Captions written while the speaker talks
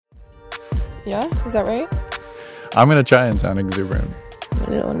Yeah? Is that right? I'm going to try and sound exuberant. I'm a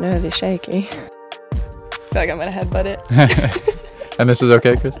little nervy shaky. I feel like I'm going to headbutt it. And this is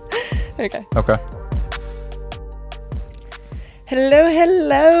okay, Chris? Okay. Okay. Hello.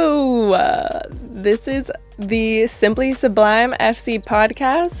 This is the Simply Sublime FC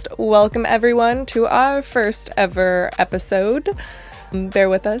podcast. Welcome everyone to our first ever episode. Bear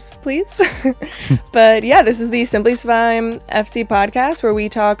with us, please. But yeah, this is the Simply Sublime FC podcast where we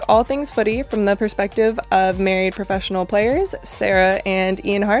talk all things footy from the perspective of married professional players, Sarah and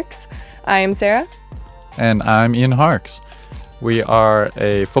Ian Harks. I am Sarah. And I'm Ian Harks. We are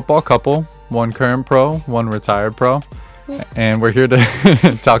a football couple, one current pro, one retired pro. And we're here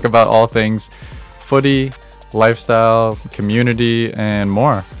to talk about all things footy, lifestyle, community, and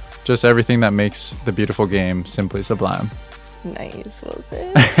more. Just everything that makes the beautiful game simply sublime. Nice, was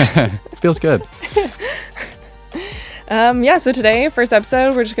it? Feels good. So today, first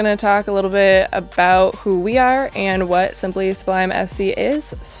episode, we're just going to talk a little bit about who we are and what Simply Sublime FC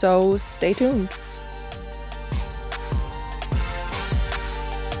is. So stay tuned.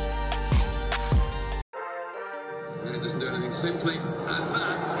 Really doesn't do anything simply, and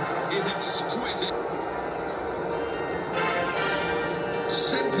that is exquisite.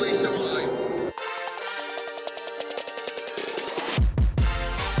 Simply sublime.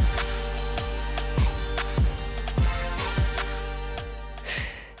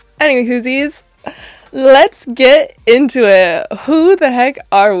 Anyway, whoosies, let's get into it. Who the heck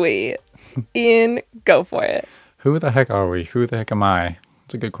are we? Ian, go for it. Who the heck are we? Who the heck am I?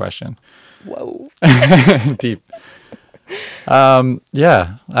 It's a good question. Whoa. Deep.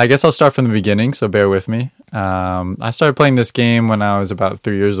 Yeah, I guess I'll start from the beginning, so bear with me. I started playing this game when I was about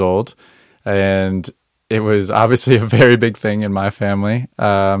 3 years old, and it was obviously a very big thing in my family.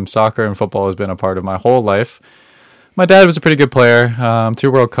 Soccer and football has been a part of my whole life. My dad was a pretty good player. 2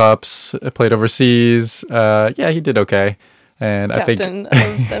 World Cups, played overseas. Yeah, he did okay. And Captain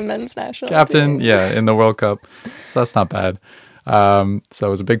of the men's national Captain, team. yeah, in the World Cup. So that's not bad. So it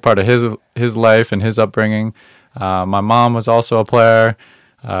was a big part of his life and his upbringing. My mom was also a player,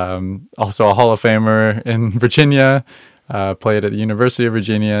 also a Hall of Famer in Virginia. Played at the University of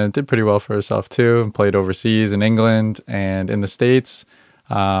Virginia. Did pretty well for herself too. Played overseas in England and in the States.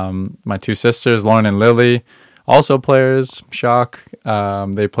 My 2 sisters, Lauren and Lily, also players. Shock.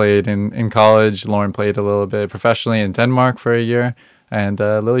 They played in college. Lauren played a little bit professionally in Denmark for a year, and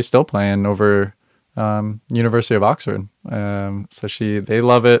Lily's still playing over University of Oxford. So they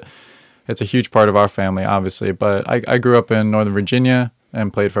love it. It's a huge part of our family, obviously. But I grew up in Northern Virginia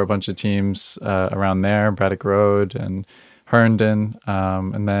and played for a bunch of teams around there, Braddock Road and Herndon,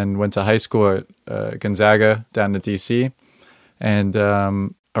 and then went to high school at Gonzaga down to DC. And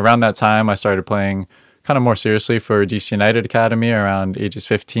around that time, I started playing kind of more seriously for DC United Academy around ages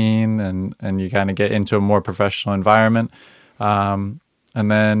 15, and you kind of get into a more professional environment. And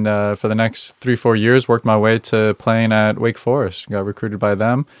then for the next 3-4 years, worked my way to playing at Wake Forest. Got recruited by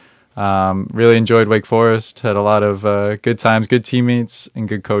them. Really enjoyed Wake Forest. Had a lot of good times, good teammates, and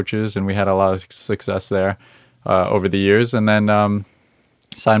good coaches, and we had a lot of success there over the years. And then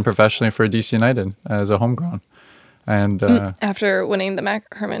signed professionally for DC United as a homegrown. And After winning the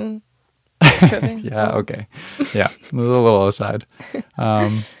Mac Herman trophy. Yeah, okay. Yeah, it was a little aside.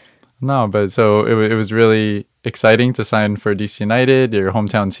 No, but so it was really exciting to sign for DC United, your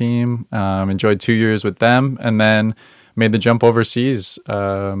hometown team. Enjoyed 2 years with them, and then made the jump overseas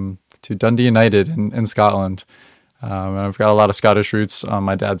to Dundee United in Scotland. I've got a lot of Scottish roots on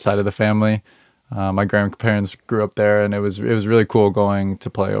my dad's side of the family. My grandparents grew up there, and it was really cool going to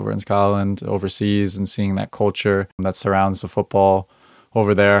play over in Scotland, overseas, and seeing that culture that surrounds the football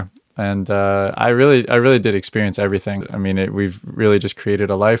over there. And I really did experience everything. I mean, we've really just created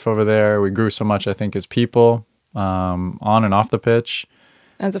a life over there. We grew so much, I think, as people, on and off the pitch.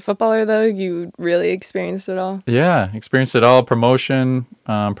 As a footballer, though, you really experienced it all. Yeah, experienced it all. Promotion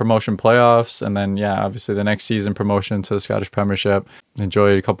playoffs, and then, yeah, obviously the next season, promotion to the Scottish Premiership.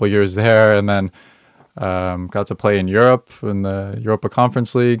 Enjoyed a couple of years there, and then got to play in Europe in the Europa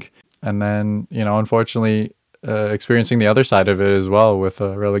Conference League. And then, unfortunately, experiencing the other side of it as well with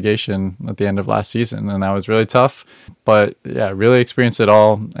relegation at the end of last season, and that was really tough. But yeah, really experienced it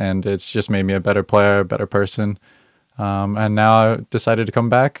all, and it's just made me a better player, a better person. And now I decided to come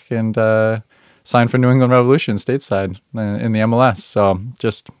back and sign for New England Revolution stateside in the MLS. So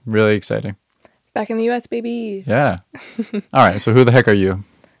just really exciting. Back in the U.S., baby. Yeah. All right. So who the heck are you?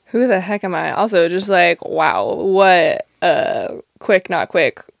 Who the heck am I? Also, just like, wow, what a quick, not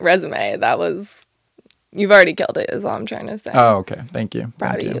quick resume. That was, you've already killed it is all I'm trying to say. Oh, okay. Thank you.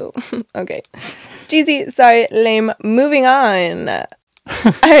 Proud of you. Okay. Jeezy, sorry, lame. Moving on.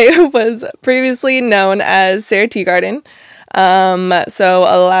 I was previously known as Sarah Teagarden. So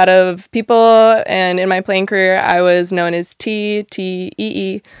a lot of people, and in my playing career, I was known as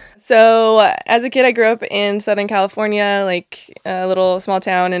T-E-E. So as a kid, I grew up in Southern California, like a little small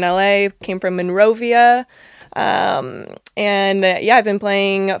town in LA, came from Monrovia. I've been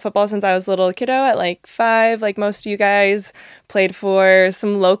playing football since I was a little kiddo at like 5, like most of you guys. Played for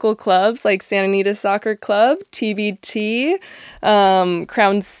some local clubs like Santa Anita Soccer Club, TBT,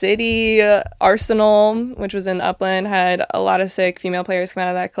 Crown City, Arsenal, which was in Upland, had a lot of sick female players come out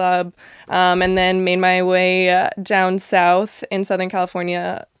of that club. And then made my way down south in Southern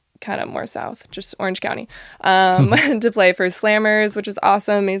California, kind of more south, just Orange County, to play for Slammers, which is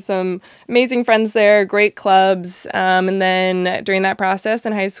awesome. Made some amazing friends there, great clubs. And then during that process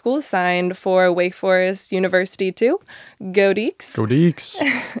in high school, signed for Wake Forest University too. Go Deeks. Go Deeks.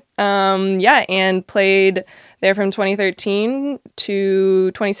 And played there from 2013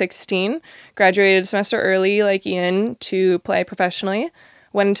 to 2016. Graduated a semester early, like Ian, to play professionally.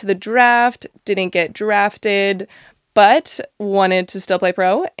 Went into the draft, didn't get drafted, but wanted to still play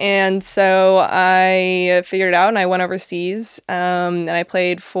pro. And so I figured it out and I went overseas. And I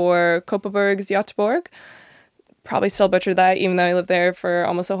played for Kopparbergs Göteborg. Probably still butchered that, even though I lived there for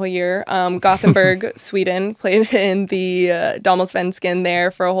almost a whole year. Gothenburg, Sweden. Played in the Damallsvenskan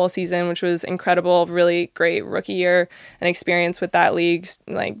there for a whole season, which was incredible. Really great rookie year and experience with that league.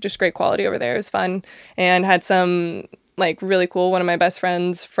 Like, just great quality over there. It was fun. And had some like really cool, one of my best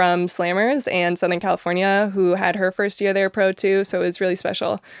friends from Slammers and Southern California who had her first year there pro too, so it was really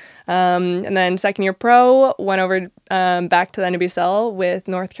special. And then second year pro, went over back to the NWSL with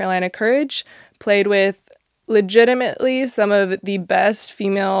North Carolina Courage, played with legitimately some of the best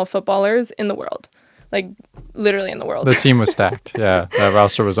female footballers in the world, like literally in the world. The team was stacked. Yeah, that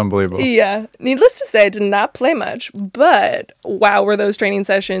roster was unbelievable. Yeah, needless to say, I did not play much, but wow, were those training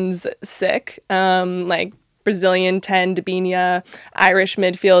sessions sick. Like Brazilian 10, Dabinia, Irish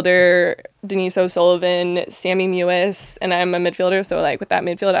midfielder, Denise O'Sullivan, Sammy Mewis, and I'm a midfielder, so like with that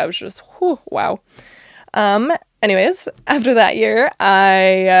midfield, I was just, wow. Anyways, after that year,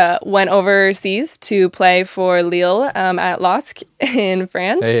 I went overseas to play for Lille at LOSC in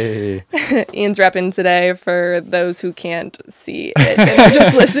France. Hey. Ian's repping today for those who can't see it and are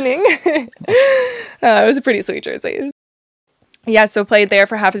just listening. It was a pretty sweet jersey. Yeah, so played there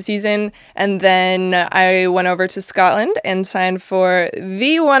for half a season, and then I went over to Scotland and signed for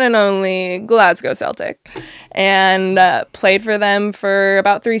the one and only Glasgow Celtic, and played for them for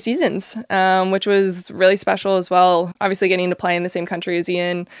about 3 seasons, which was really special as well. Obviously, getting to play in the same country as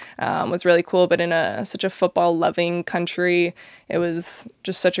Ian was really cool, but in such a football-loving country, it was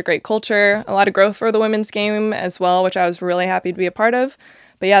just such a great culture. A lot of growth for the women's game as well, which I was really happy to be a part of.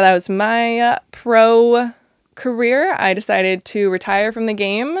 But yeah, that was my pro career. I decided to retire from the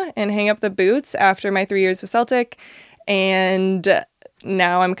game and hang up the boots after my 3 years with Celtic, and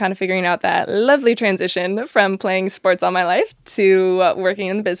now I'm kind of figuring out that lovely transition from playing sports all my life to working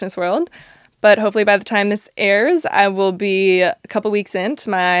in the business world. But hopefully by the time this airs, I will be a couple weeks into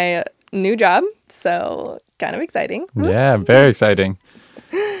my new job, so kind of exciting. Yeah, very exciting.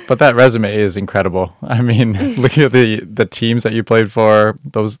 But that resume is incredible. I mean, looking at the teams that you played for,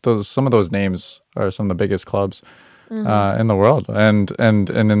 those some of those names are some of the biggest clubs in the world, and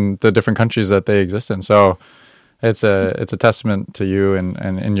in the different countries that they exist in. So it's a testament to you and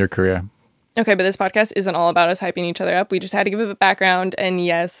in your career. Okay, but this podcast isn't all about us hyping each other up. We just had to give it a background, and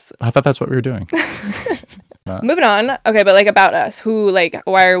yes. I thought that's what we were doing. Moving on. Okay, but like about us. Who, like,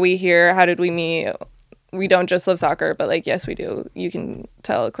 why are we here? How did we meet? We don't just love soccer, but like, yes, we do. You can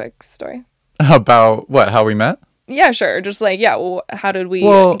tell a quick story. About what? How we met? Yeah, sure. Just like, yeah, well, how did we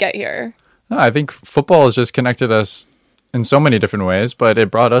get here? No, I think football has just connected us in so many different ways, but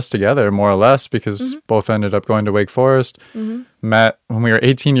it brought us together more or less because both ended up going to Wake Forest. Met when we were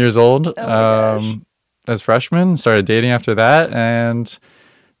 18 years old as freshmen, started dating after that. And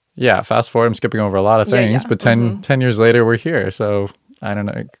yeah, fast forward, I'm skipping over a lot of things, but 10 years later, we're here. So I don't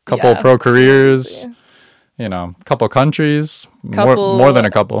know, a couple of pro careers. You know, a couple countries, more than a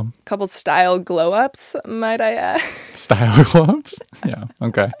couple. Couple style glow-ups, might I add. Style glow-ups? Yeah,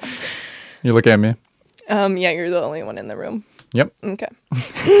 okay. You look at me. Yeah, you're the only one in the room. Yep. Okay.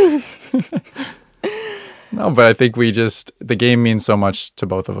 No, but I think the game means so much to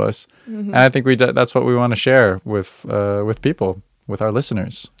both of us. And I think that's what we want to share with people, with our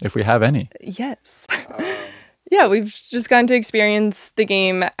listeners, if we have any. Yes. Yeah, we've just gotten to experience the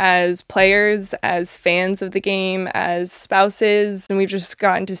game as players, as fans of the game, as spouses, and we've just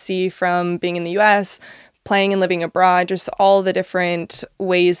gotten to see from being in the U.S., playing and living abroad, just all the different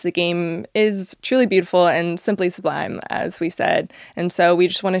ways the game is truly beautiful and simply sublime, as we said. And so we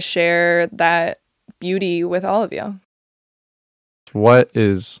just want to share that beauty with all of you. What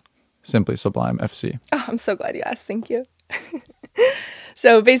is Simply Sublime FC? Oh, I'm so glad you asked. Thank you.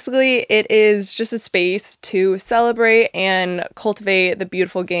 So basically, it is just a space to celebrate and cultivate the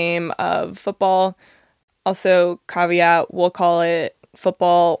beautiful game of football. Also, caveat, we'll call it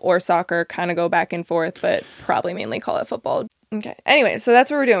football or soccer, kind of go back and forth, but probably mainly call it football. Okay. Anyway, so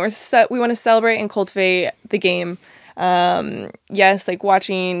that's what we're doing. We want to celebrate and cultivate the game. Yes, like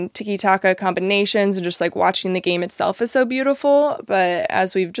watching tiki-taka combinations and just like watching the game itself is so beautiful, but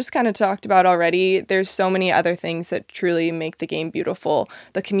as we've just kind of talked about already, there's so many other things that truly make the game beautiful.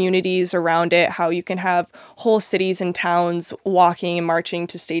 The communities around it, how you can have whole cities and towns walking and marching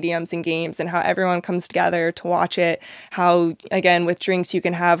to stadiums and games, and how everyone comes together to watch it. How, again, with drinks, you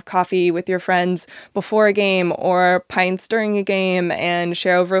can have coffee with your friends before a game or pints during a game and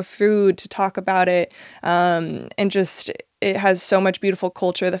share over food to talk about it, and just it has so much beautiful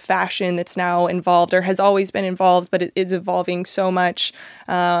culture. The fashion that's now involved or has always been involved, but it is evolving so much.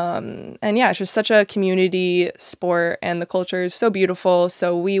 And yeah, it's just such a community sport, and the culture is so beautiful.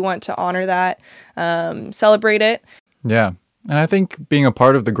 So we want to honor that, celebrate it. Yeah. And I think being a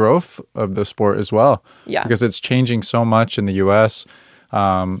part of the growth of the sport as well. Yeah. Because it's changing so much in the US.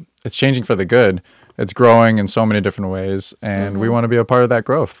 It's changing for the good. It's growing in so many different ways, and we want to be a part of that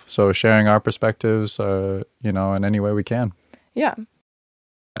growth. So sharing our perspectives, in any way we can. Yeah.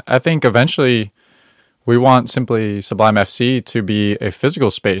 I think eventually we want Simply Sublime FC to be a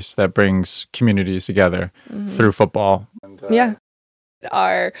physical space that brings communities together through football. And, yeah.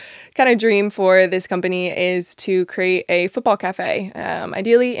 Our kind of dream for this company is to create a football cafe,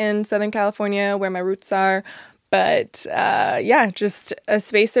 ideally in Southern California, where my roots are. But just a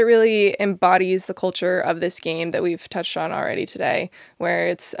space that really embodies the culture of this game that we've touched on already today, where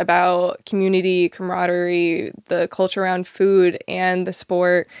it's about community, camaraderie, the culture around food and the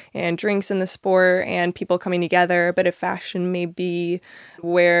sport and drinks in the sport and people coming together. But if fashion may be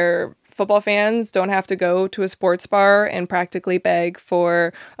where football fans don't have to go to a sports bar and practically beg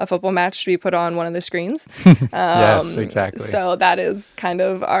for a football match to be put on one of the screens. Yes, exactly. So that is kind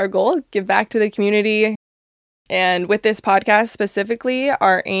of our goal, give back to the community. And with this podcast specifically,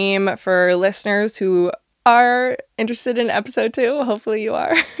 our aim for listeners who are interested in episode 2, hopefully you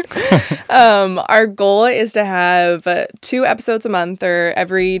are, our goal is to have 2 episodes a month or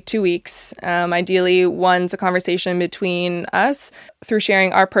every 2 weeks. Ideally, one's a conversation between us through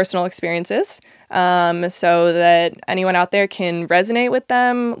sharing our personal experiences, so that anyone out there can resonate with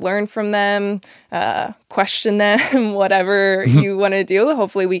them, learn from them, question them, whatever you want to do.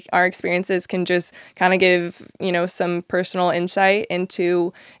 Hopefully our experiences can just kind of give, some personal insight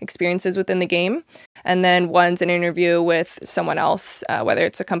into experiences within the game. And then one's an interview with someone else, whether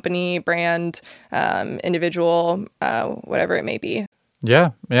it's a company, brand, individual, whatever it may be.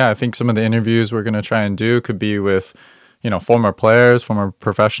 Yeah. I think some of the interviews we're going to try and do could be with, former players, former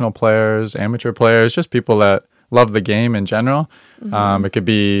professional players, amateur players, just people that love the game in general. It could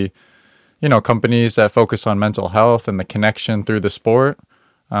be, companies that focus on mental health and the connection through the sport.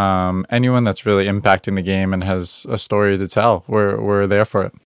 Anyone that's really impacting the game and has a story to tell, we're there for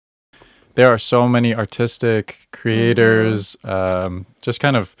it. There are so many artistic creators, just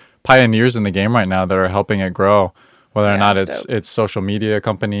kind of pioneers in the game right now that are helping it grow. Whether or not it's social media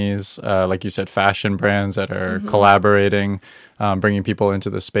companies, like you said, fashion brands that are collaborating, bringing people into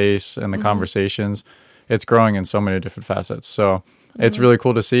the space and the conversations. It's growing in so many different facets. So it's really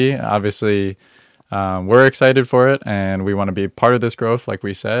cool to see. Obviously, we're excited for it, and we want to be part of this growth, like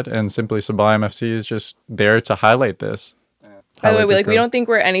we said. And Simply Sublime FC is just there to highlight this. By the way, we don't think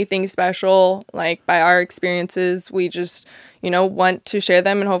we're anything special, by our experiences. We just, want to share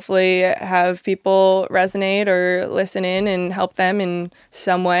them and hopefully have people resonate or listen in and help them in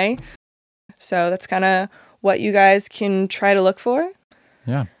some way. So that's kind of what you guys can try to look for.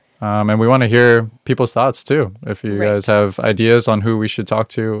 Yeah. And we want to hear people's thoughts too. If you guys have ideas on who we should talk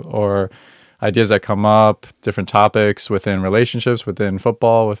to, or ideas that come up, different topics within relationships, within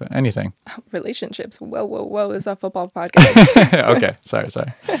football, with anything. Relationships. Whoa. This is a football podcast. Okay. Sorry.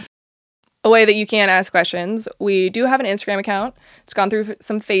 A way that you can ask questions. We do have an Instagram account. It's gone through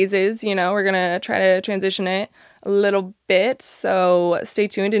some phases. We're going to try to transition it a little bit. So stay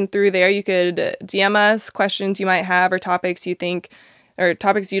tuned. And through there, you could DM us questions you might have or topics you think or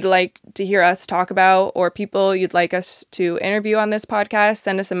topics you'd like to hear us talk about, or people you'd like us to interview on this podcast.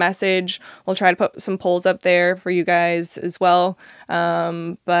 Send us a message. We'll try to put some polls up there for you guys as well.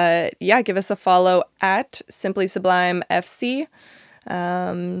 But yeah, give us a follow at Simply Sublime FC.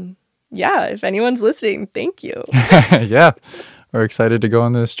 yeah, if anyone's listening, thank you. Yeah, we're excited to go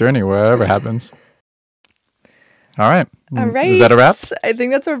on this journey, wherever happens. All right. All right. Is that a wrap? I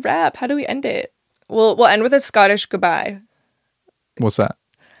think that's a wrap. How do we end it? We'll end with a Scottish goodbye. What's that?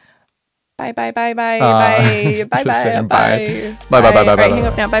 Bye, bye, bye, bye, bye, bye, just bye, saying bye, bye, bye, bye, bye, All bye, right, bye. hang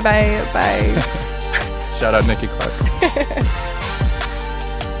up now. Bye, bye, bye. Shout out Nikki Clark.